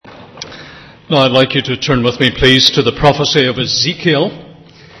Now I'd like you to turn with me, please, to the prophecy of Ezekiel.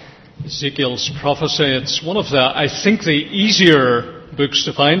 Ezekiel's prophecy. It's one of the easier books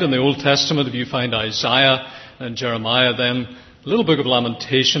to find in the Old Testament. If you find Isaiah and Jeremiah, then a little book of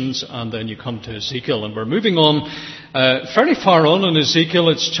Lamentations, and then you come to Ezekiel. And we're moving on fairly far on in Ezekiel.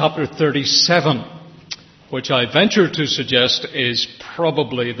 It's chapter 37, which I venture to suggest is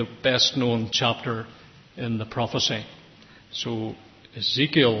probably the best known chapter in the prophecy. So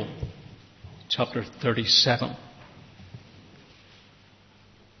Ezekiel chapter 37.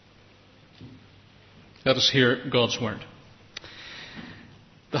 Let us hear God's word.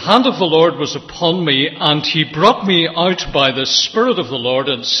 The hand of the Lord was upon me, and he brought me out by the Spirit of the Lord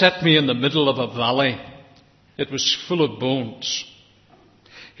and set me in the middle of a valley. It was full of bones.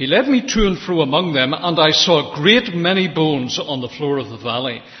 He led me to and fro among them, and I saw a great many bones on the floor of the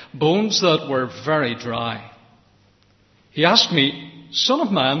valley, bones that were very dry. He asked me, Son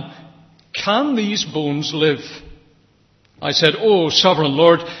of man, can these bones live? I said, O sovereign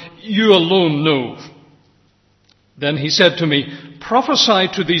Lord, you alone know. Then he said to me, Prophesy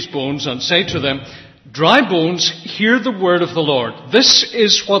to these bones and say to them, Dry bones, hear the word of the Lord. This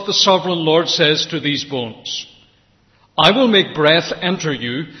is what the sovereign Lord says to these bones. I will make breath enter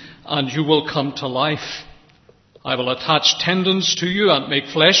you, and you will come to life. I will attach tendons to you and make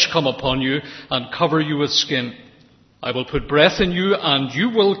flesh come upon you and cover you with skin. I will put breath in you, and you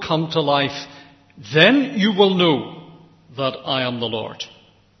will come to life. Then you will know that I am the Lord.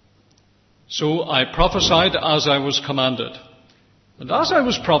 So I prophesied as I was commanded. And as I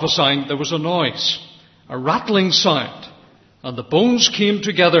was prophesying, there was a noise, a rattling sound, and the bones came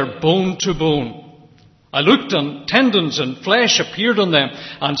together, bone to bone. I looked, and tendons and flesh appeared on them,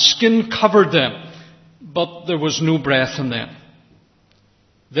 and skin covered them, but there was no breath in them.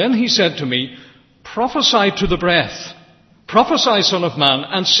 Then he said to me, Prophesy to the breath. Prophesy, Son of man,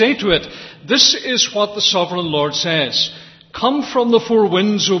 and say to it, This is what the sovereign Lord says. Come from the four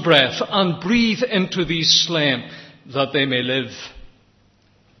winds, O breath, and breathe into these slain, that they may live.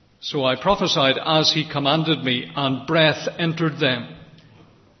 So I prophesied as he commanded me, and breath entered them.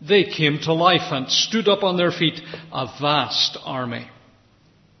 They came to life and stood up on their feet, a vast army.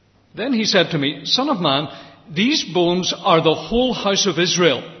 Then he said to me, Son of man, these bones are the whole house of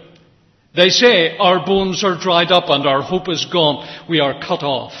Israel. They say, Our bones are dried up and our hope is gone. We are cut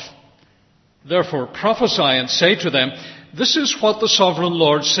off. Therefore prophesy and say to them, This is what the sovereign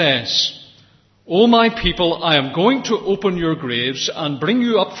Lord says. O my people, I am going to open your graves and bring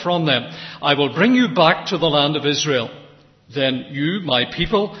you up from them. I will bring you back to the land of Israel. Then you, my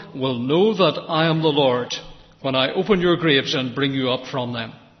people, will know that I am the Lord when I open your graves and bring you up from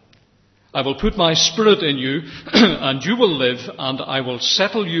them. I will put my spirit in you, and you will live, and I will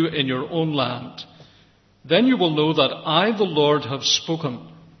settle you in your own land. Then you will know that I, the Lord, have spoken,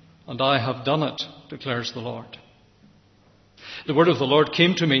 and I have done it, declares the Lord. The word of the Lord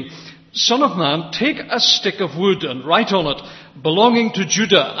came to me, Son of man, take a stick of wood and write on it, belonging to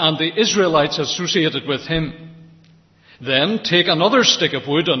Judah and the Israelites associated with him. Then take another stick of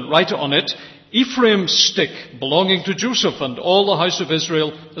wood and write on it, Ephraim's stick, belonging to Joseph and all the house of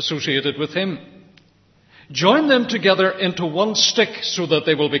Israel associated with him. Join them together into one stick so that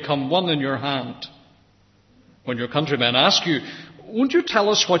they will become one in your hand. When your countrymen ask you, Won't you tell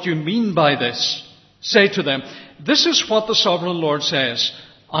us what you mean by this? Say to them, This is what the sovereign Lord says.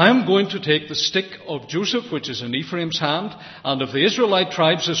 I am going to take the stick of Joseph, which is in Ephraim's hand, and of the Israelite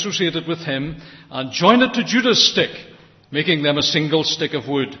tribes associated with him, and join it to Judah's stick, making them a single stick of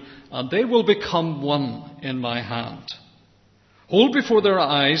wood, and they will become one in my hand. Hold before their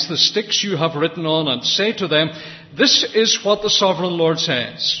eyes the sticks you have written on, and say to them, This is what the sovereign Lord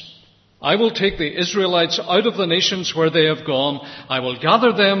says. I will take the Israelites out of the nations where they have gone. I will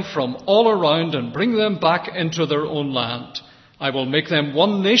gather them from all around and bring them back into their own land. I will make them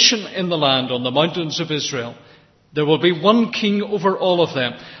one nation in the land on the mountains of Israel. There will be one king over all of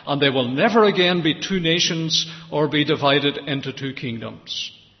them, and they will never again be two nations or be divided into two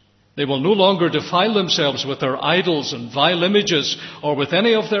kingdoms. They will no longer defile themselves with their idols and vile images or with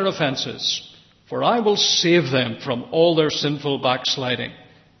any of their offenses, for I will save them from all their sinful backsliding,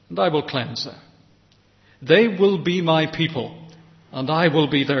 and I will cleanse them. They will be my people, and I will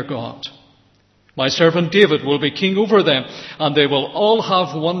be their God. My servant David will be king over them, and they will all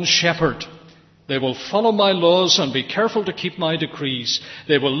have one shepherd. They will follow my laws and be careful to keep my decrees.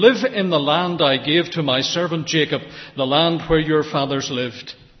 They will live in the land I gave to my servant Jacob, the land where your fathers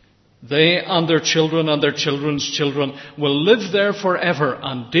lived. They and their children and their children's children will live there forever,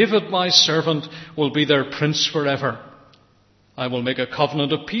 and David my servant will be their prince forever. I will make a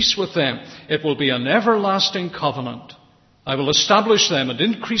covenant of peace with them. It will be an everlasting covenant. I will establish them and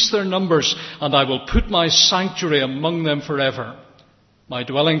increase their numbers, and I will put my sanctuary among them forever. My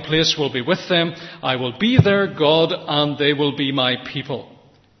dwelling place will be with them. I will be their God, and they will be my people.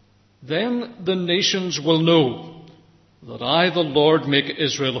 Then the nations will know that I, the Lord, make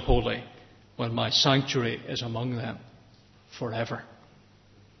Israel holy, when my sanctuary is among them forever.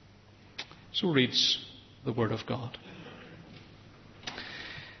 So reads the Word of God.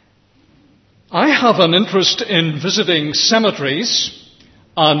 I have an interest in visiting cemeteries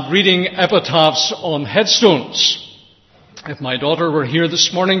and reading epitaphs on headstones. If my daughter were here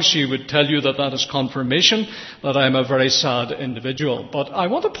this morning, she would tell you that that is confirmation that I am a very sad individual. But I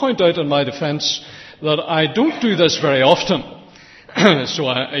want to point out in my defense that I don't do this very often.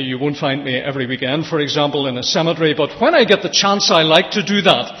 You won't find me every weekend, for example, in a cemetery. But when I get the chance, I like to do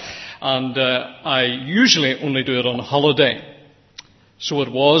that. And I usually only do it on holiday. So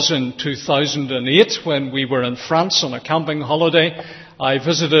it was in 2008 when we were in France on a camping holiday. I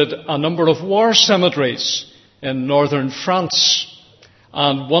visited a number of war cemeteries in northern France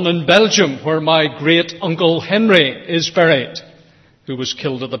and one in Belgium where my great uncle Henry is buried, who was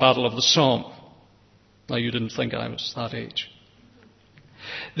killed at the Battle of the Somme. Now you didn't think I was that age.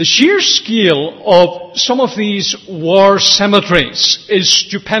 The sheer scale of some of these war cemeteries is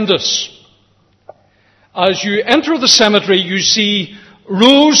stupendous. As you enter the cemetery, you see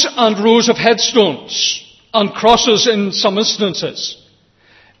rows and rows of headstones and crosses in some instances,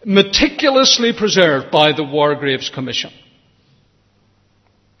 meticulously preserved by the War Graves Commission.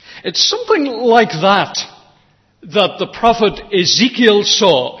 It's something like that the prophet Ezekiel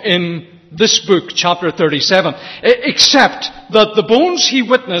saw in this book, chapter 37, except that the bones he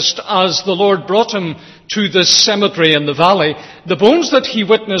witnessed as the Lord brought him to this cemetery in the valley, the bones that he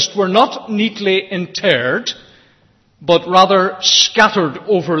witnessed were not neatly interred, but rather scattered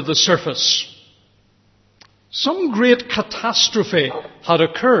over the surface. Some great catastrophe had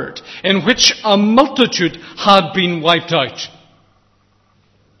occurred in which a multitude had been wiped out.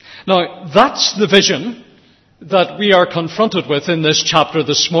 Now, that's the vision that we are confronted with in this chapter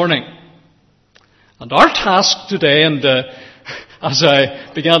this morning. And our task today, and as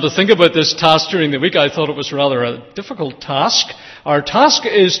I began to think about this task during the week, I thought it was rather a difficult task. Our task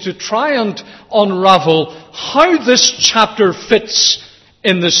is to try and unravel how this chapter fits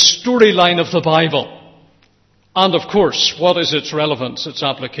in the storyline of the Bible. And of course, what is its relevance, its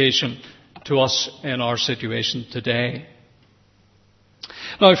application to us in our situation today.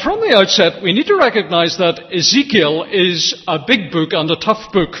 Now, from the outset, we need to recognize that Ezekiel is a big book and a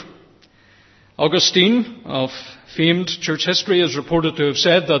tough book. Augustine of famed church history is reported to have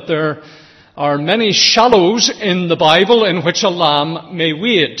said that there are many shallows in the Bible in which a lamb may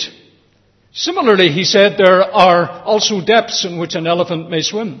wade. Similarly, he said there are also depths in which an elephant may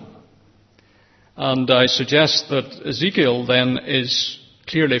swim. And I suggest that Ezekiel then is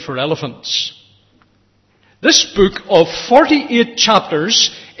clearly for elephants. This book of 48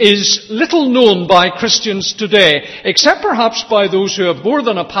 chapters is little known by Christians today, except perhaps by those who have more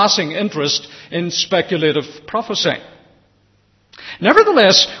than a passing interest in speculative prophecy.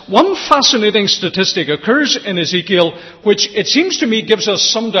 Nevertheless, one fascinating statistic occurs in Ezekiel, which it seems to me gives us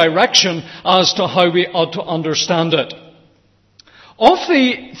some direction as to how we ought to understand it. Of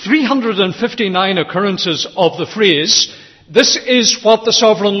the 359 occurrences of the phrase, this is what the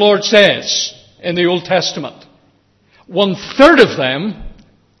sovereign Lord says in the Old Testament, 1/3 of them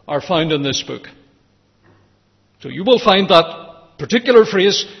are found in this book. So you will find that particular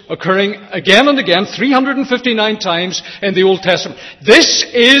phrase occurring again and again, 359 times in the Old Testament. This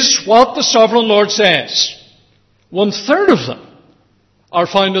is what the sovereign Lord says. 1/3 of them are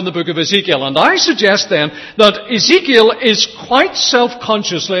found in the book of Ezekiel. And I suggest then that Ezekiel is quite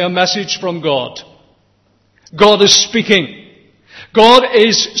self-consciously a message from God. God is speaking. God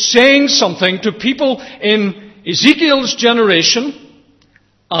is saying something to people in Ezekiel's generation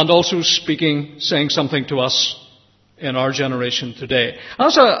and also saying something to us in our generation today.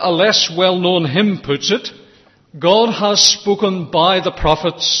 As a less well-known hymn puts it, God has spoken by the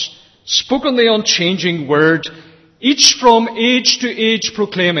prophets, spoken the unchanging word, each from age to age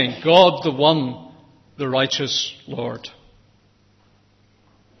proclaiming, God the one, the righteous Lord.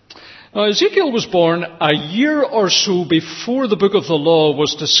 Now, Ezekiel was born a year or so before the book of the law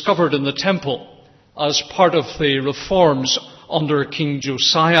was discovered in the temple as part of the reforms under King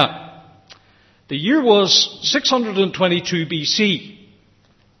Josiah. The year was 622 BC.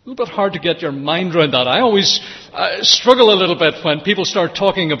 A little bit hard to get your mind around that. I always struggle a little bit when people start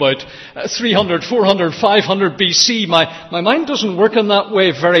talking about 300, 400, 500 BC. My mind doesn't work in that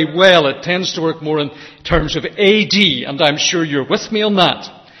way very well. It tends to work more in terms of AD, and I'm sure you're with me on that.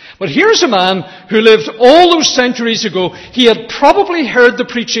 But here's a man who lived all those centuries ago. He had probably heard the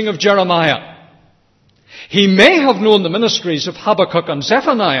preaching of Jeremiah. He may have known the ministries of Habakkuk and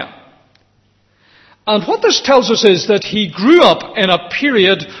Zephaniah. And what this tells us is that he grew up in a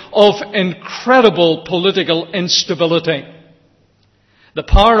period of incredible political instability. The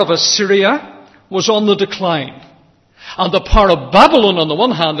power of Assyria was on the decline. And the power of Babylon on the one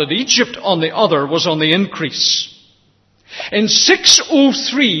hand and Egypt on the other was on the increase. In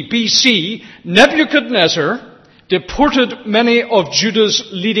 603 BC, Nebuchadnezzar deported many of Judah's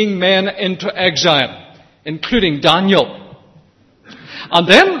leading men into exile, including Daniel. And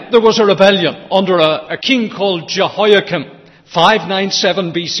then there was a rebellion under a king called Jehoiakim,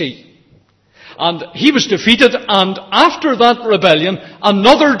 597 BC. And he was defeated, and after that rebellion,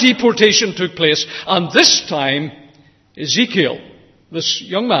 another deportation took place, and this time Ezekiel, this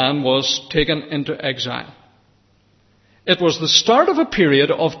young man, was taken into exile. It was the start of a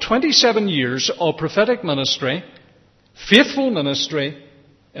period of 27 years of prophetic ministry, faithful ministry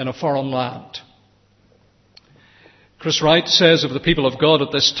in a foreign land. Chris Wright says of the people of God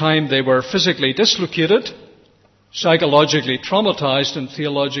at this time, they were physically dislocated, psychologically traumatized, and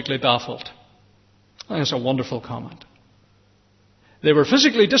theologically baffled. I think that's a wonderful comment. They were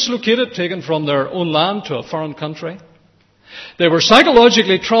physically dislocated, taken from their own land to a foreign country. They were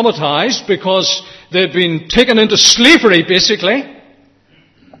psychologically traumatized because they'd been taken into slavery, basically.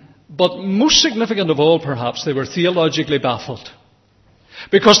 But most significant of all, perhaps, they were theologically baffled.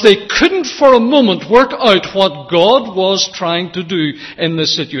 Because they couldn't for a moment work out what God was trying to do in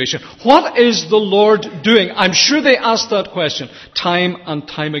this situation. What is the Lord doing? I'm sure they asked that question time and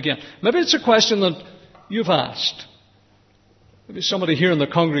time again. Maybe it's a question that you've asked. Maybe somebody here in the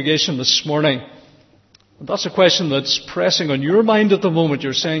congregation this morning, and that's a question that's pressing on your mind at the moment.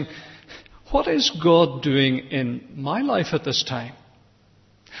 You're saying, what is God doing in my life at this time?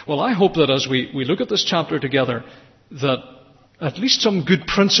 Well, I hope that as we look at this chapter together, that at least some good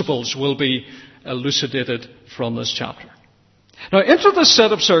principles will be elucidated from this chapter. Now, into this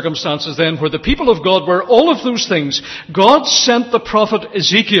set of circumstances then, where the people of God were all of those things, God sent the prophet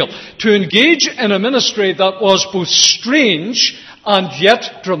Ezekiel to engage in a ministry that was both strange and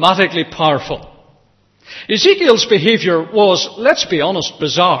yet dramatically powerful. Ezekiel's behavior was, let's be honest,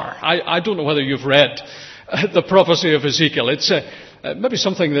 bizarre. I don't know whether you've read the prophecy of Ezekiel. It's maybe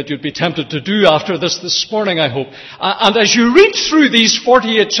something that you'd be tempted to do after this morning, I hope. And as you read through these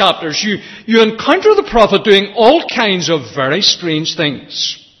 48 chapters, you encounter the prophet doing all kinds of very strange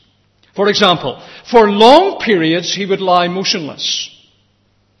things. For example, for long periods he would lie motionless.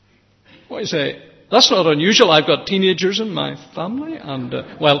 What do you say? That's not unusual. I've got teenagers in my family, and,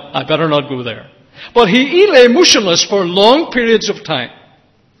 well, I better not go there. But he lay motionless for long periods of time.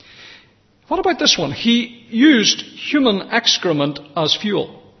 What about this one? He used human excrement as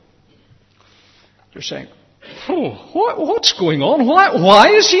fuel. You're saying, what's going on?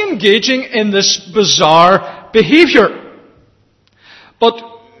 Why is he engaging in this bizarre behavior? But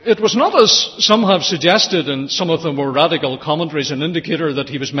it was not, as some have suggested, and some of them were radical commentaries, an indicator that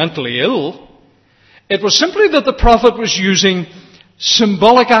he was mentally ill. It was simply that the prophet was using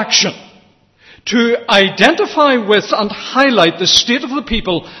symbolic action to identify with and highlight the state of the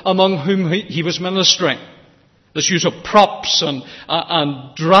people among whom he was ministering. This use of props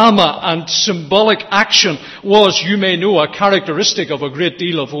and drama and symbolic action was, you may know, a characteristic of a great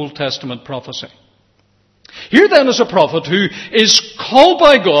deal of Old Testament prophecy. Here then is a prophet who is called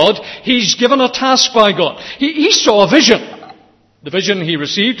by God. He's given a task by God. He saw a vision. The vision he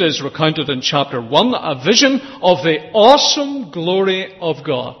received is recounted in chapter 1, a vision of the awesome glory of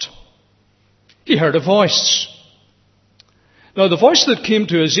God. He heard a voice. Now, the voice that came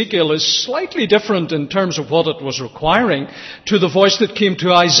to Ezekiel is slightly different in terms of what it was requiring to the voice that came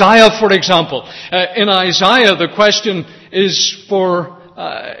to Isaiah, for example. In Isaiah, the question is for,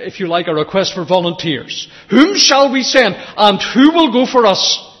 if you like, a request for volunteers. Whom shall we send? And who will go for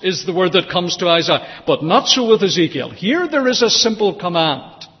us, is the word that comes to Isaiah. But not so with Ezekiel. Here there is a simple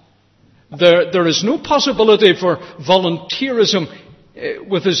command. There is no possibility for volunteerism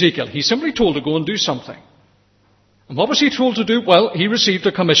with Ezekiel. He's simply told to go and do something. And what was he told to do? Well, he received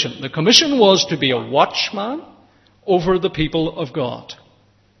a commission. The commission was to be a watchman over the people of God.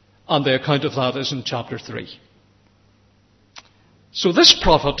 And the account of that is in chapter 3. So this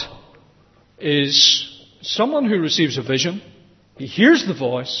prophet is someone who receives a vision, he hears the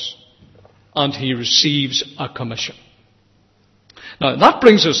voice, and he receives a commission. Now, that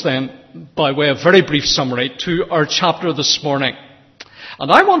brings us then, by way of very brief summary, to our chapter this morning.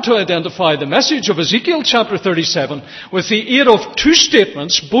 And I want to identify the message of Ezekiel chapter 37 with the aid of two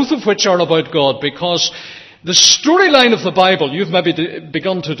statements, both of which are about God, because The storyline of the Bible, you've maybe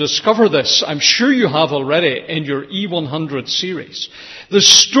begun to discover this. I'm sure you have already in your E100 series. The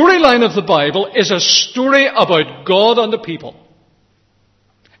storyline of the Bible is a story about God and the people.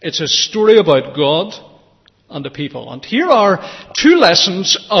 It's a story about God and the people. And here are two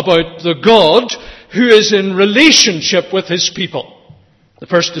lessons about the God who is in relationship with his people. The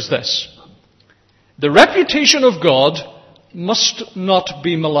first is this. The reputation of God must not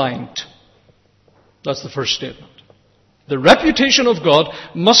be maligned. That's the first statement. The reputation of God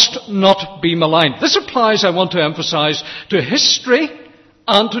must not be maligned. This applies, I want to emphasize, to history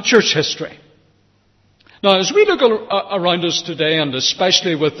and to church history. Now, as we look around us today, and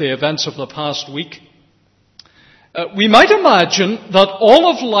especially with the events of the past week, we might imagine that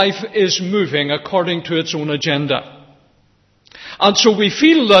all of life is moving according to its own agenda. And so we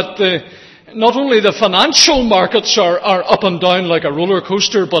feel that not only the financial markets are up and down like a roller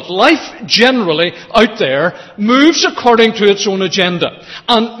coaster, but life generally out there moves according to its own agenda.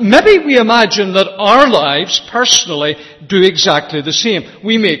 And maybe we imagine that our lives personally do exactly the same.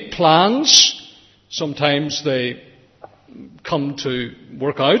 We make plans. Sometimes they come to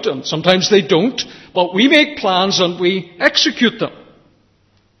work out and sometimes they don't. But we make plans and we execute them.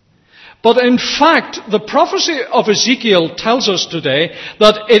 But in fact, the prophecy of Ezekiel tells us today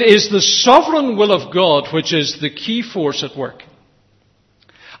that it is the sovereign will of God which is the key force at work.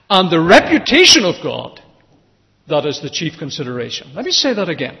 And the reputation of God, that is the chief consideration. Let me say that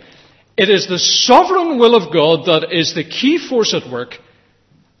again. It is the sovereign will of God that is the key force at work,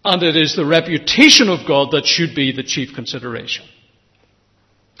 and it is the reputation of God that should be the chief consideration.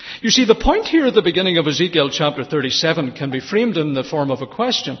 You see, the point here at the beginning of Ezekiel chapter 37 can be framed in the form of a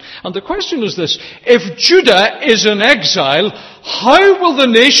question. And the question is this: if Judah is in exile, how will the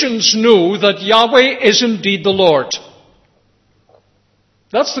nations know that Yahweh is indeed the Lord?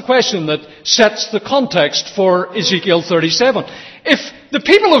 That's the question that sets the context for Ezekiel 37. If the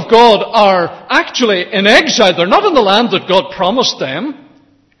people of God are actually in exile, they're not in the land that God promised them,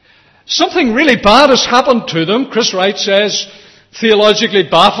 something really bad has happened to them. Chris Wright says, theologically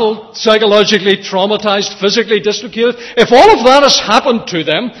baffled, psychologically traumatized, physically dislocated. If all of that has happened to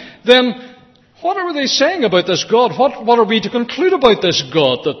them, then what are they saying about this God? What are we to conclude about this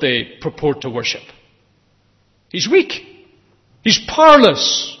God that they purport to worship? He's weak. He's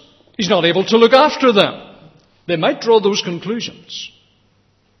powerless. He's not able to look after them. They might draw those conclusions.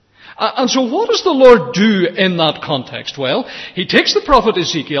 And so what does the Lord do in that context? Well, he takes the prophet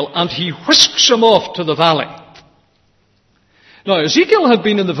Ezekiel and he whisks him off to the valley. Now, Ezekiel had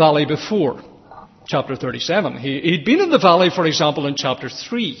been in the valley before, chapter 37. He'd been in the valley, for example, in chapter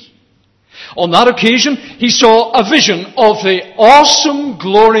 3. On that occasion, he saw a vision of the awesome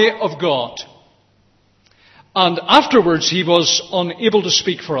glory of God. And afterwards, he was unable to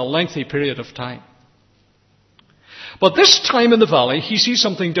speak for a lengthy period of time. But this time in the valley, he sees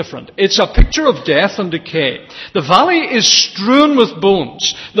something different. It's a picture of death and decay. The valley is strewn with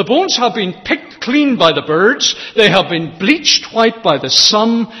bones. The bones have been picked clean by the birds. They have been bleached white by the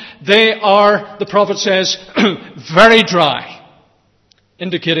sun. They are, the prophet says, very dry,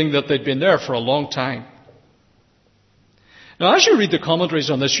 indicating that they'd been there for a long time. Now, as you read the commentaries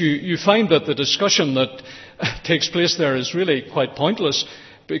on this, you find that the discussion that takes place there is really quite pointless.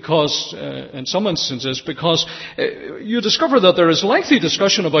 Because, in some instances, you discover that there is lengthy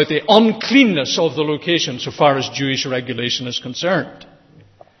discussion about the uncleanness of the location so far as Jewish regulation is concerned.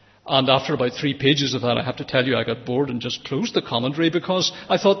 And after about 3 pages of that, I have to tell you, I got bored and just closed the commentary because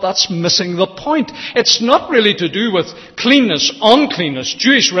I thought that's missing the point. It's not really to do with cleanness, uncleanness,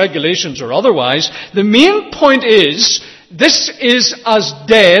 Jewish regulations or otherwise. The main point is, this is as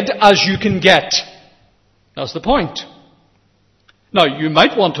dead as you can get. That's the point. Now, you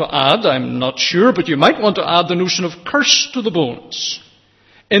might want to add, I'm not sure, but you might want to add the notion of curse to the bones,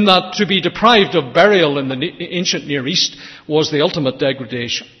 in that to be deprived of burial in the ancient Near East was the ultimate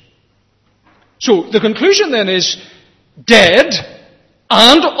degradation. So the conclusion then is dead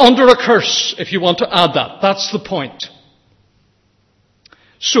and under a curse, if you want to add that. That's the point.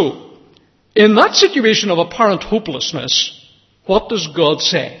 So, in that situation of apparent hopelessness, what does God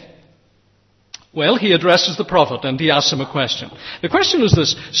say? Well, he addresses the prophet and he asks him a question. The question is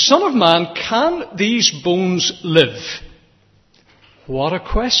this: Son of man, can these bones live? What a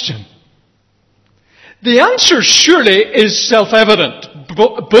question. The answer surely is self-evident.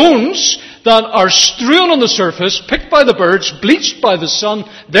 Bones that are strewn on the surface, picked by the birds, bleached by the sun,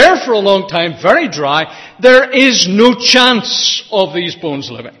 there for a long time, very dry. There is no chance of these bones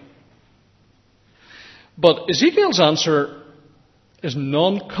living. But Ezekiel's answer is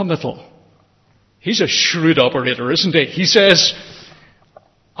non-committal. He's a shrewd operator, isn't he? He says,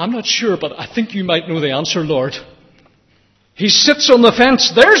 I'm not sure, but I think you might know the answer, Lord. He sits on the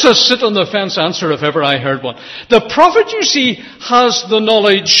fence. There's a sit on the fence answer if ever I heard one. The prophet, you see, has the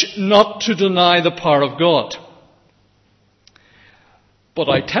knowledge not to deny the power of God. But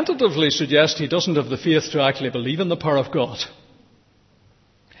I tentatively suggest he doesn't have the faith to actually believe in the power of God.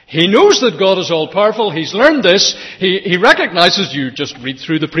 He knows that God is all-powerful. He's learned this. He recognizes, you just read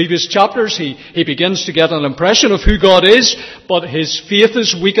through the previous chapters, he begins to get an impression of who God is, but his faith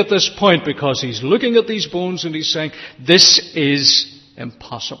is weak at this point because he's looking at these bones and he's saying, this is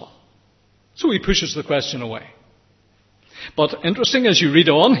impossible. So he pushes the question away. But interesting, as you read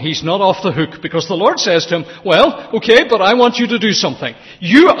on, he's not off the hook because the Lord says to him, well, okay, but I want you to do something.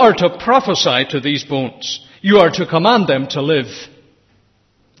 You are to prophesy to these bones. You are to command them to live.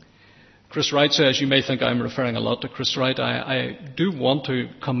 Chris Wright says, you may think I'm referring a lot to Chris Wright. I do want to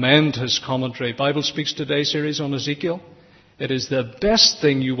commend his commentary, Bible Speaks Today series on Ezekiel. It is the best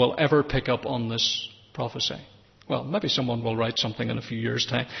thing you will ever pick up on this prophecy. Well, maybe someone will write something in a few years'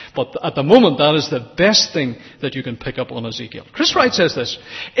 time. But at the moment, that is the best thing that you can pick up on Ezekiel. Chris Wright says this,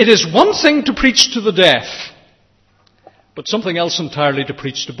 it is one thing to preach to the deaf, but something else entirely to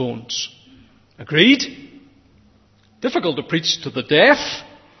preach to bones. Agreed? Difficult to preach to the deaf,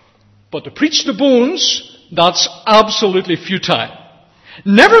 but to preach to bones, that's absolutely futile.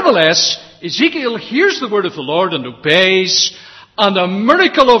 Nevertheless, Ezekiel hears the word of the Lord and obeys, and a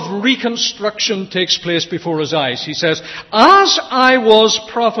miracle of reconstruction takes place before his eyes. He says, as I was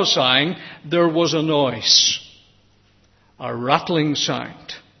prophesying, there was a noise, a rattling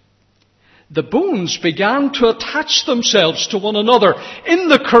sound. The bones began to attach themselves to one another in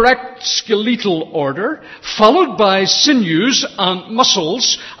the correct skeletal order, followed by sinews and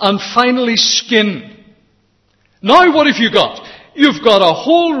muscles, and finally skin. Now what have you got? You've got a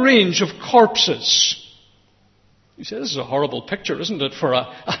whole range of corpses. You say, this is a horrible picture, isn't it, for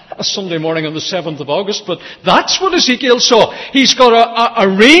a Sunday morning on the 7th of August? But that's what Ezekiel saw. He's got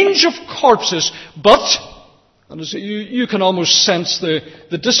a range of corpses, but... And you can almost sense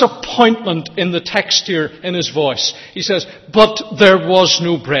the disappointment in the text here in his voice. He says, but there was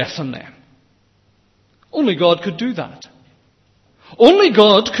no breath in them. Only God could do that. Only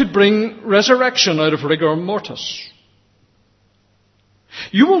God could bring resurrection out of rigor mortis.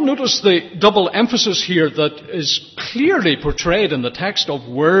 You will notice the double emphasis here that is clearly portrayed in the text of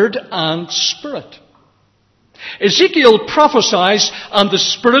word and spirit. Ezekiel prophesies and the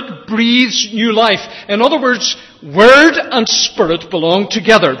Spirit breathes new life. In other words, word and spirit belong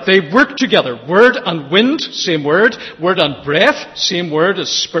together. They work together. Word and wind, same word. Word and breath, same word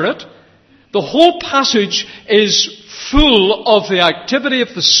as spirit. The whole passage is full of the activity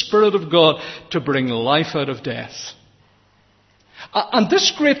of the Spirit of God to bring life out of death. And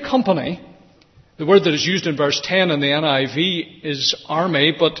this great company, the word that is used in verse 10 in the NIV is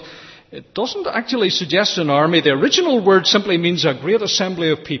army, but it doesn't actually suggest an army. The original word simply means a great assembly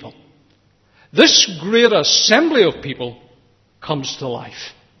of people. This great assembly of people comes to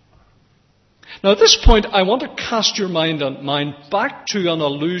life. Now at this point, I want to cast your mind back to an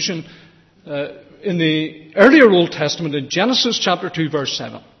allusion in the earlier Old Testament in Genesis chapter 2 verse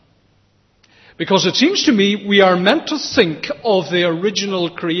 7. Because it seems to me we are meant to think of the original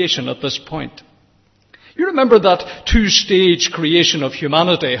creation at this point. You remember that two-stage creation of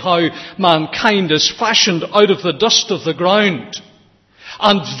humanity, how mankind is fashioned out of the dust of the ground.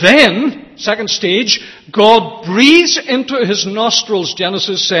 And then, second stage, God breathes into his nostrils,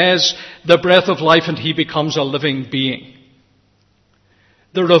 Genesis says, the breath of life, and he becomes a living being.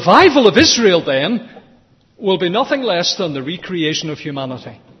 The revival of Israel, then, will be nothing less than the recreation of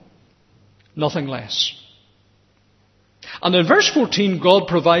humanity. Nothing less. And in verse 14, God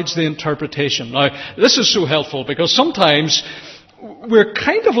provides the interpretation. Now, this is so helpful because sometimes we're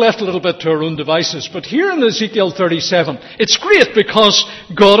kind of left a little bit to our own devices. But here in Ezekiel 37, it's great because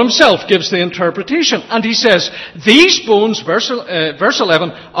God himself gives the interpretation. And he says, these bones, verse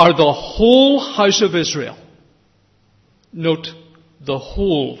 11, are the whole house of Israel. Note, the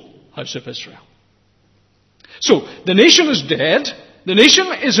whole house of Israel. So, the nation is dead. The nation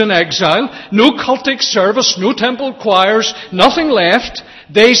is in exile, no cultic service, no temple choirs, nothing left.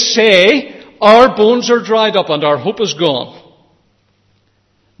 They say, our bones are dried up and our hope is gone.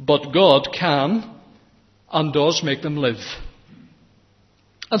 But God can and does make them live.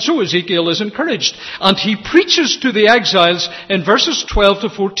 And so Ezekiel is encouraged. And he preaches to the exiles in verses 12 to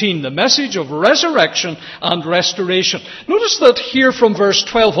 14 the message of resurrection and restoration. Notice that here from verse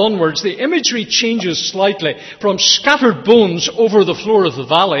 12 onwards, the imagery changes slightly from scattered bones over the floor of the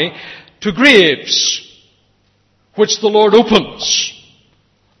valley to graves, which the Lord opens,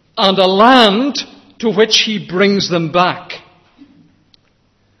 and a land to which he brings them back.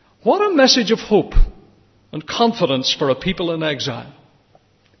 What a message of hope and confidence for a people in exile.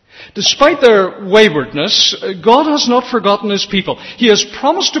 Despite their waywardness, God has not forgotten His people. He has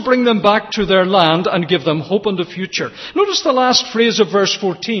promised to bring them back to their land and give them hope and a future. Notice the last phrase of verse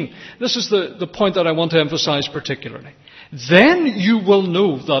 14. This is the point that I want to emphasize particularly. Then you will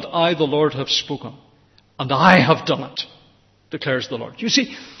know that I, the Lord, have spoken, and I have done it, declares the Lord. You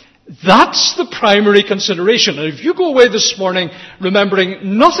see, that's the primary consideration. And if you go away this morning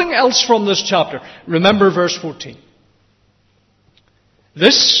remembering nothing else from this chapter, remember verse 14.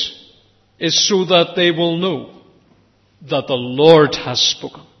 This is so that they will know that the Lord has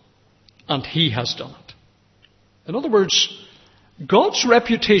spoken and He has done it. In other words, God's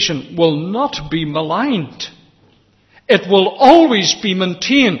reputation will not be maligned. It will always be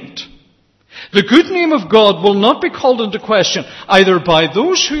maintained. The good name of God will not be called into question either by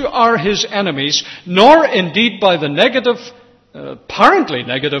those who are His enemies, nor indeed by the negative, apparently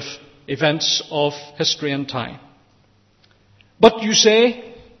negative events of history and time. But you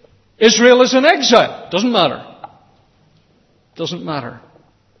say, Israel is in exile. Doesn't matter. Doesn't matter.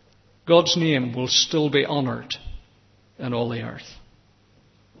 God's name will still be honored in all the earth.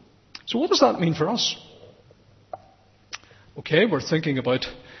 So what does that mean for us? Okay, we're thinking about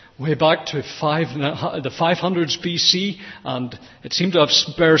way back to the 500s BC, and it seemed to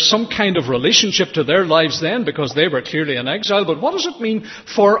bear some kind of relationship to their lives then because they were clearly in exile. But what does it mean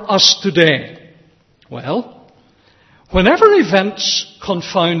for us today? Well, whenever events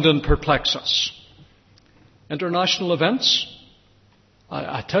confound and perplex us, international events,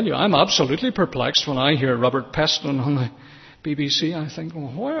 I tell you, I'm absolutely perplexed when I hear Robert Peston on the BBC. I think,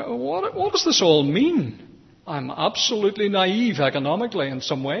 well, what does this all mean? I'm absolutely naive economically in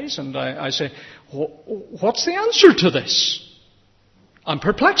some ways, and I say, what's the answer to this? I'm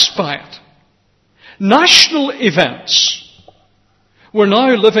perplexed by it. National events. We're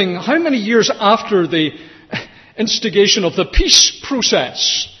now living how many years after the instigation of the peace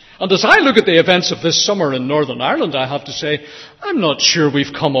process? And as I look at the events of this summer in Northern Ireland, I have to say, I'm not sure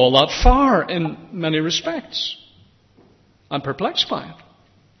we've come all that far in many respects. I'm perplexed by it.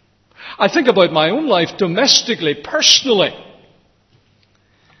 I think about my own life domestically, personally.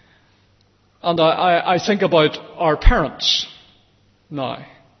 And I think about our parents now.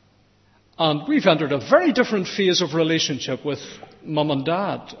 And we've entered a very different phase of relationship with mum and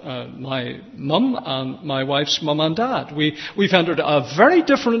dad. My mum and my wife's mum and dad. We've entered a very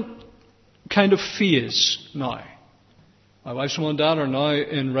different kind of phase now. My wife's mum and dad are now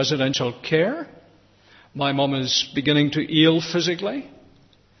in residential care. My mum is beginning to ail physically.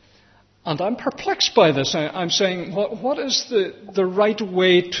 And I'm perplexed by this. I'm saying, what is the right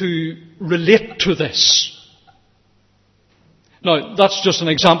way to relate to this? Now, that's just an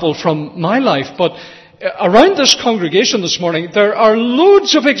example from my life, but around this congregation this morning, there are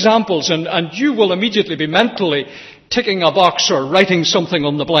loads of examples, and you will immediately be mentally ticking a box or writing something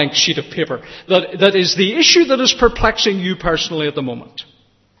on the blank sheet of paper that is the issue that is perplexing you personally at the moment.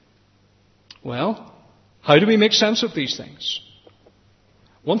 Well, how do we make sense of these things?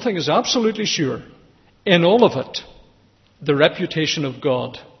 One thing is absolutely sure. In all of it, the reputation of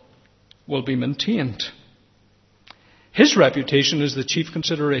God will be maintained. His reputation is the chief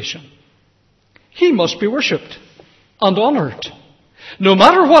consideration. He must be worshipped and honoured. No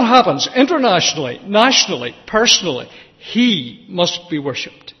matter what happens, internationally, nationally, personally, He must be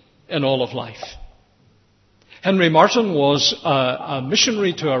worshipped in all of life. Henry Martyn was a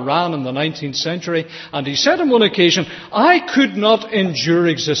missionary to Iran in the 19th century, and he said on one occasion, I could not endure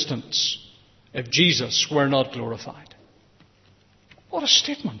existence if Jesus were not glorified. What a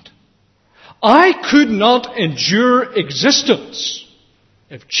statement. I could not endure existence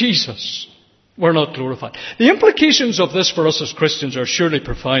if Jesus were not glorified. The implications of this for us as Christians are surely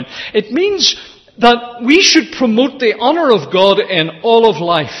profound. It means that we should promote the honour of God in all of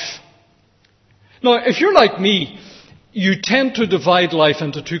life. Now, if you're like me, you tend to divide life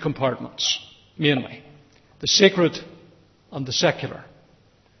into two compartments, mainly. The sacred and the secular.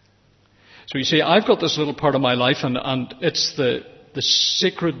 So you see, I've got this little part of my life, and it's the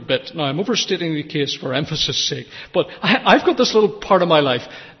sacred bit. Now, I'm overstating the case for emphasis' sake, but I've got this little part of my life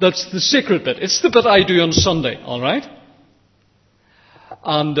that's the sacred bit. It's the bit I do on Sunday, all right?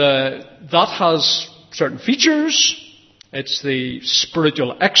 And that has certain features. It's the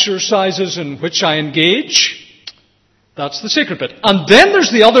spiritual exercises in which I engage. That's the sacred bit. And then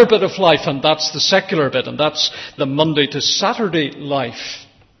there's the other bit of life, and that's the secular bit, and that's the Monday to Saturday life.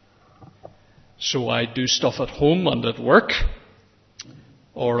 So I do stuff at home and at work,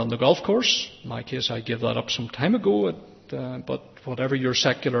 or on the golf course. In my case, I gave that up some time ago, but whatever your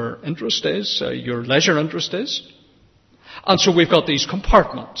secular interest is, your leisure interest is. And so we've got these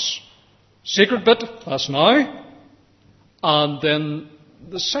compartments. Sacred bit, that's now, and then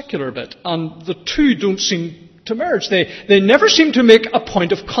the secular bit. And the two don't seem to merge. They never seem to make a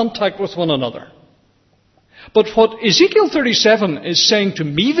point of contact with one another. But what Ezekiel 37 is saying to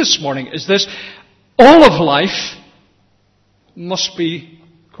me this morning is this: all of life must be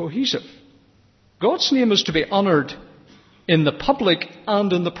cohesive. God's name is to be honoured in the public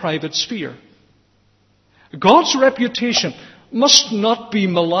and in the private sphere. God's reputation must not be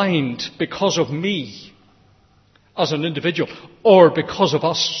maligned because of me as an individual or because of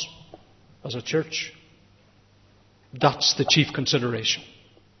us as a church. That's the chief consideration.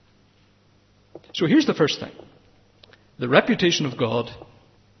 So here's the first thing. The reputation of God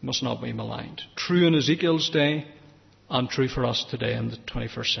must not be maligned. True in Ezekiel's day and true for us today in the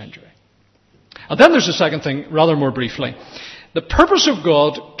 21st century. And then there's the second thing, rather more briefly. The purpose of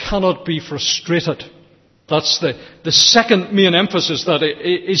God cannot be frustrated. That's the second main emphasis that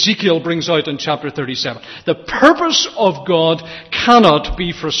Ezekiel brings out in chapter 37. The purpose of God cannot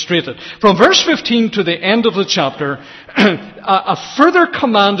be frustrated. From verse 15 to the end of the chapter, a further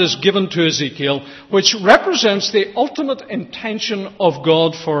command is given to Ezekiel, which represents the ultimate intention of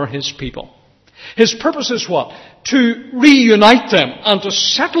God for his people. His purpose is what? To reunite them and to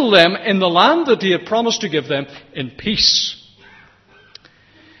settle them in the land that he had promised to give them in peace.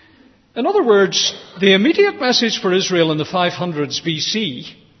 In other words, the immediate message for Israel in the 500s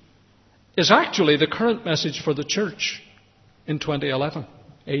BC is actually the current message for the church in 2011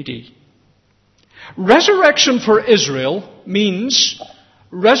 AD. Resurrection for Israel means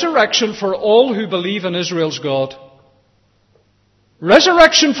resurrection for all who believe in Israel's God.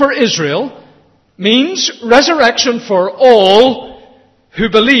 Resurrection for Israel means resurrection for all who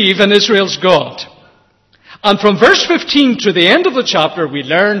believe in Israel's God. And from verse 15 to the end of the chapter, we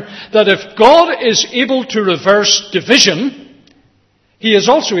learn that if God is able to reverse division, He is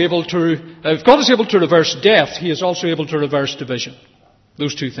also able to, if God is able to reverse death, He is also able to reverse division.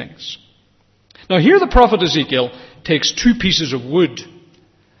 Those two things. Now here the prophet Ezekiel takes two pieces of wood,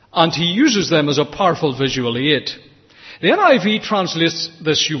 and he uses them as a powerful visual aid. The NIV translates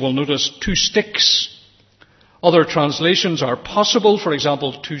this, you will notice, two sticks. Other translations are possible, for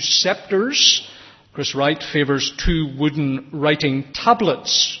example, two scepters. Chris Wright favours two wooden writing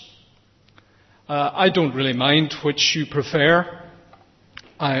tablets. I don't really mind which you prefer.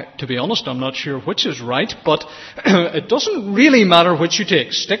 To be honest, I'm not sure which is right, but it doesn't really matter which you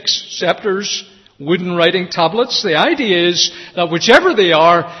take. Sticks, scepters, wooden writing tablets. The idea is that whichever they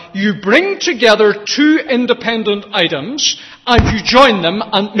are, you bring together two independent items and you join them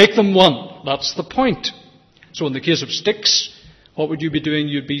and make them one. That's the point. So in the case of sticks, what would you be doing?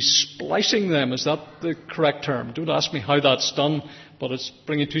 You'd be splicing them. Is that the correct term? Don't ask me how that's done, but it's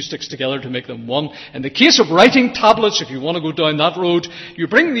bringing two sticks together to make them one. In the case of writing tablets, if you want to go down that road, you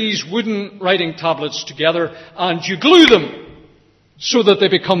bring these wooden writing tablets together and you glue them so that they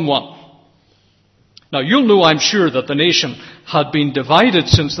become one. Now you'll know, I'm sure, that the nation had been divided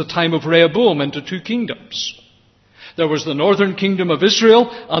since the time of Rehoboam into two kingdoms. There was the northern kingdom of Israel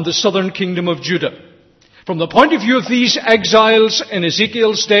and the southern kingdom of Judah. From the point of view of these exiles in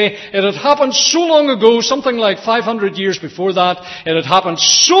Ezekiel's day, it had happened so long ago, something like 500 years before that, it had happened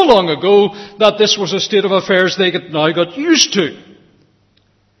so long ago that this was a state of affairs they now got used to.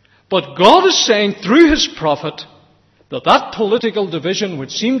 But God is saying through His prophet that political division,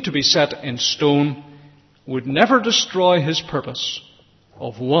 which seemed to be set in stone, would never destroy His purpose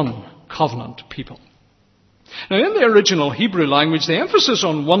of one covenant people. Now, in the original Hebrew language, the emphasis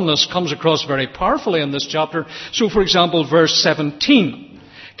on oneness comes across very powerfully in this chapter. So, for example, verse 17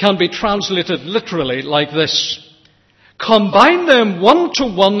 can be translated literally like this: combine them one to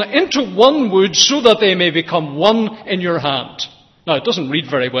one into one wood so that they may become one in your hand. Now, it doesn't read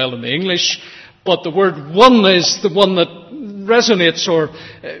very well in the English, but the word one is the one that resonates or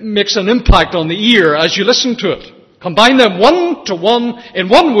makes an impact on the ear as you listen to it. Combine them one to one in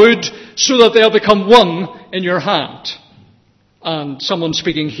one wood so that they'll become one in your hand. And someone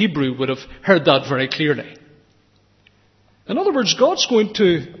speaking Hebrew would have heard that very clearly. In other words, God's going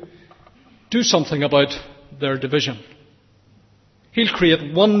to do something about their division. He'll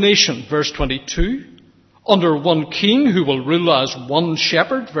create one nation, verse 22, under one king who will rule as one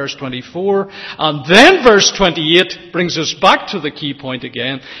shepherd, verse 24. And then verse 28 brings us back to the key point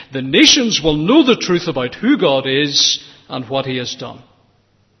again. The nations will know the truth about who God is and what He has done.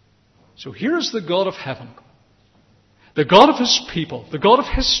 So here is the God of heaven, the God of His people, the God of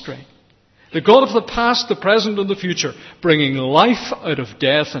history, The God of the past, the present, and the future, bringing life out of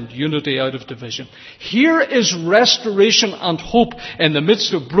death and unity out of division. Here is restoration and hope in the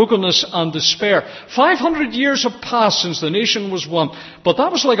midst of brokenness and despair. 500 years have passed since the nation was one, but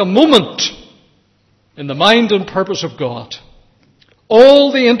that was like a moment in the mind and purpose of God.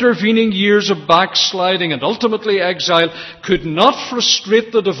 All the intervening years of backsliding and ultimately exile could not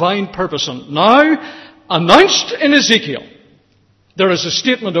frustrate the divine purpose. And now, announced in Ezekiel, there is a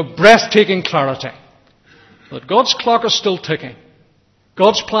statement of breathtaking clarity that God's clock is still ticking.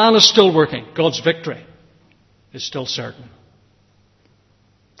 God's plan is still working. God's victory is still certain.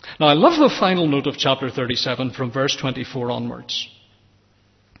 Now, I love the final note of chapter 37 from verse 24 onwards.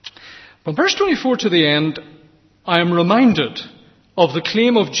 From verse 24 to the end, I am reminded of the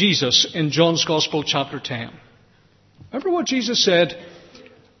claim of Jesus in John's Gospel, chapter 10. Remember what Jesus said?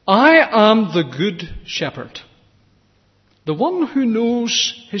 I am the good shepherd, the one who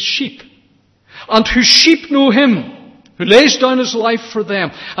knows his sheep, and whose sheep know him, who lays down his life for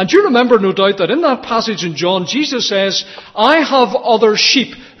them. And you remember, no doubt, that in that passage in John, Jesus says, I have other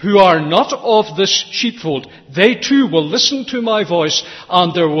sheep who are not of this sheepfold. They too will listen to my voice,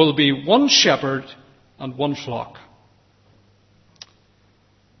 and there will be one shepherd and one flock.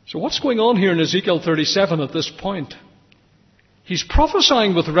 So what's going on here in Ezekiel 37 at this point? He's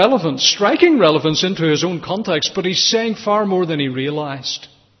prophesying with relevance, striking relevance into his own context, but he's saying far more than he realized.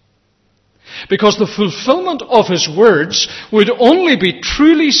 Because the fulfillment of his words would only be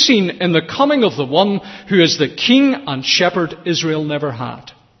truly seen in the coming of the one who is the king and shepherd Israel never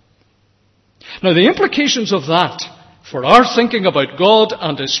had. Now, the implications of that for our thinking about God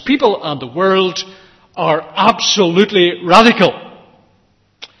and his people and the world are absolutely radical.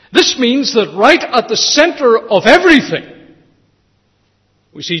 This means that right at the center of everything,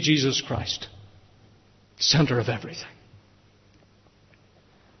 we see Jesus Christ, center of everything.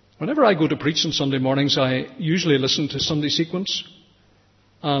 Whenever I go to preach on Sunday mornings, I usually listen to Sunday Sequence,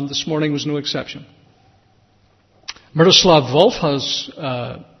 and this morning was no exception. Miroslav Volf has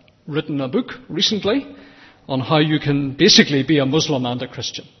written a book recently on how you can basically be a Muslim and a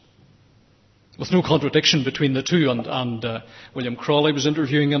Christian, with no contradiction between the two, and William Crawley was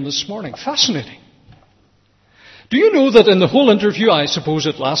interviewing him this morning. Fascinating. Do you know that in the whole interview, I suppose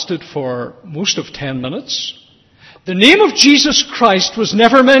it lasted for most of 10 minutes, the name of Jesus Christ was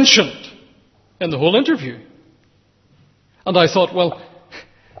never mentioned in the whole interview? And I thought, well,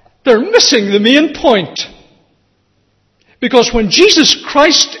 they're missing the main point. Because when Jesus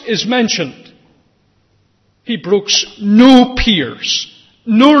Christ is mentioned, he brooks no peers,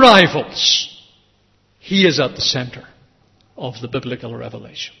 no rivals. He is at the center of the biblical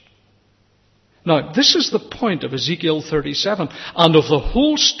revelation. Now, this is the point of Ezekiel 37 and of the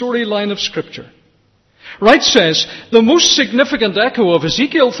whole storyline of Scripture. Wright says, the most significant echo of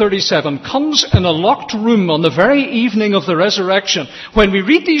Ezekiel 37 comes in a locked room on the very evening of the resurrection. When we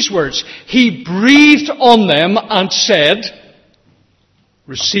read these words, he breathed on them and said,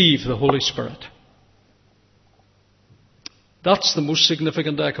 receive the Holy Spirit. That's the most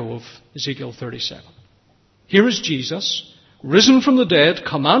significant echo of Ezekiel 37. Here is Jesus, risen from the dead,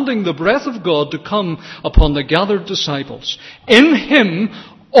 commanding the breath of God to come upon the gathered disciples. In him,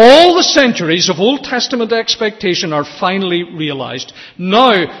 all the centuries of Old Testament expectation are finally realized.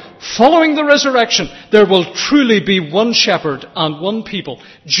 Now, following the resurrection, there will truly be one shepherd and one people,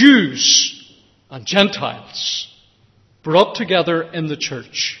 Jews and Gentiles, brought together in the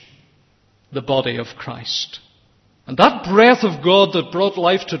church, the body of Christ. And that breath of God that brought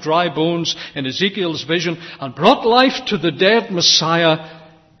life to dry bones in Ezekiel's vision and brought life to the dead Messiah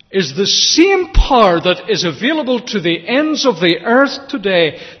is the same power that is available to the ends of the earth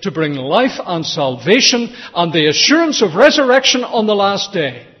today to bring life and salvation and the assurance of resurrection on the last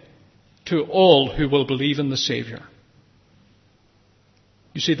day to all who will believe in the Savior.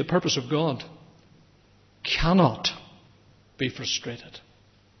 You see, the purpose of God cannot be frustrated.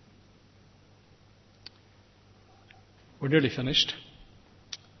 We're nearly finished.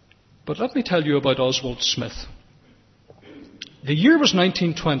 But let me tell you about Oswald Smith. The year was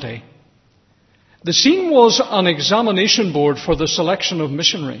 1920. The scene was an examination board for the selection of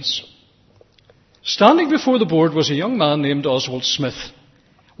missionaries. Standing before the board was a young man named Oswald Smith.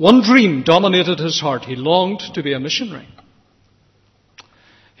 One dream dominated his heart. He longed to be a missionary.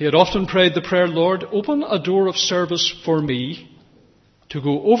 He had often prayed the prayer, Lord, open a door of service for me to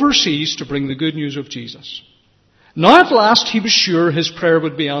go overseas to bring the good news of Jesus. Now at last he was sure his prayer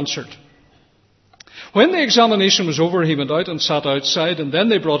would be answered. When the examination was over, he went out and sat outside, and then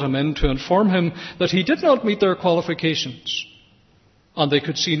they brought him in to inform him that he did not meet their qualifications, and they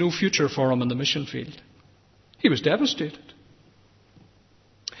could see no future for him in the mission field. He was devastated.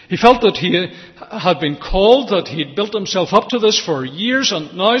 He felt that he had been called, that he'd built himself up to this for years,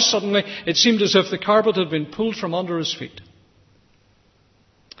 and now suddenly it seemed as if the carpet had been pulled from under his feet.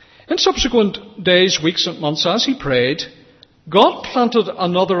 In subsequent days, weeks and months, as he prayed, God planted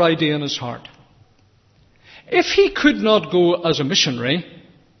another idea in his heart. If he could not go as a missionary,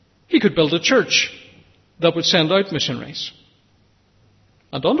 he could build a church that would send out missionaries.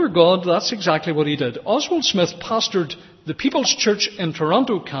 And under God, that's exactly what he did. Oswald Smith pastored the People's Church in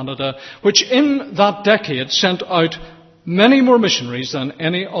Toronto, Canada, which in that decade sent out many more missionaries than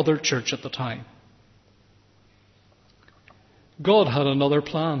any other church at the time. God had another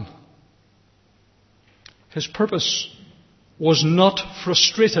plan. His purpose was not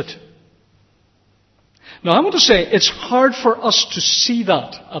frustrated. Now, I want to say it's hard for us to see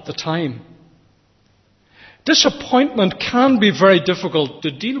that at the time. Disappointment can be very difficult to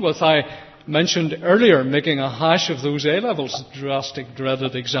deal with. I mentioned earlier making a hash of those A-levels, drastic,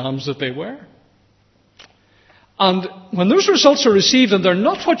 dreaded exams that they were. And when those results are received and they're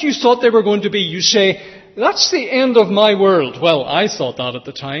not what you thought they were going to be, you say, that's the end of my world. Well, I thought that at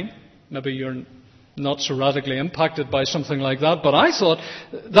the time. Maybe you're not so radically impacted by something like that, but I thought,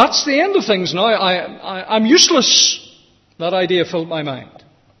 that's the end of things now. I'm useless. That idea filled my mind.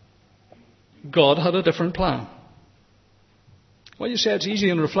 God had a different plan. Well, you say it's easy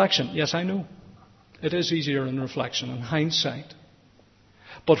in reflection. Yes, I know. It is easier in reflection, in hindsight.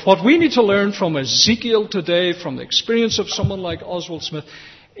 But what we need to learn from Ezekiel today, from the experience of someone like Oswald Smith,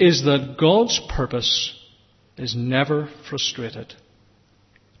 is that God's purpose is never frustrated.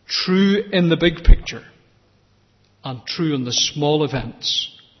 True in the big picture and true in the small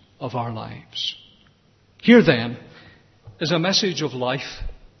events of our lives. Here then is a message of life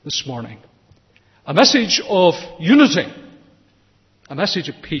this morning. A message of unity. A message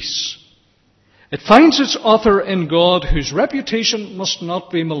of peace. It finds its author in God, whose reputation must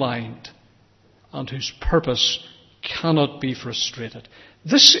not be maligned and whose purpose cannot be frustrated.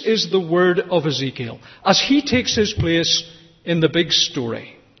 This is the word of Ezekiel as he takes his place in the big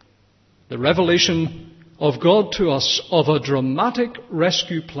story. The revelation of God to us of a dramatic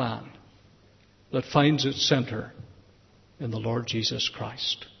rescue plan that finds its center in the Lord Jesus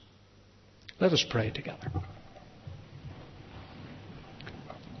Christ. Let us pray together.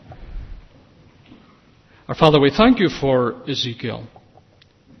 Our Father, we thank you for Ezekiel.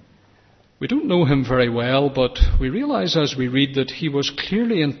 We don't know him very well, but we realize as we read that he was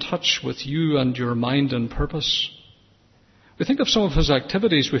clearly in touch with you and your mind and purpose. We think of some of his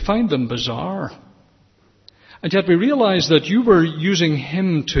activities, we find them bizarre. And yet we realize that you were using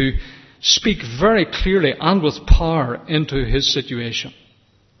him to speak very clearly and with power into his situation.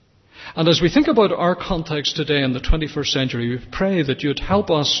 And as we think about our context today in the 21st century, we pray that you'd help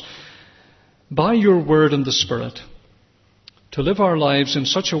us by your word and the Spirit to live our lives in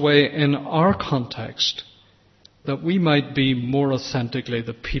such a way in our context that we might be more authentically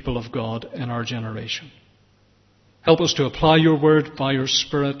the people of God in our generation. Help us to apply your word by your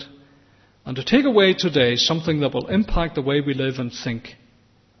Spirit and to take away today something that will impact the way we live and think,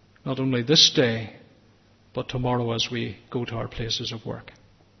 not only this day, but tomorrow as we go to our places of work.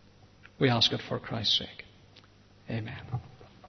 We ask it for Christ's sake. Amen.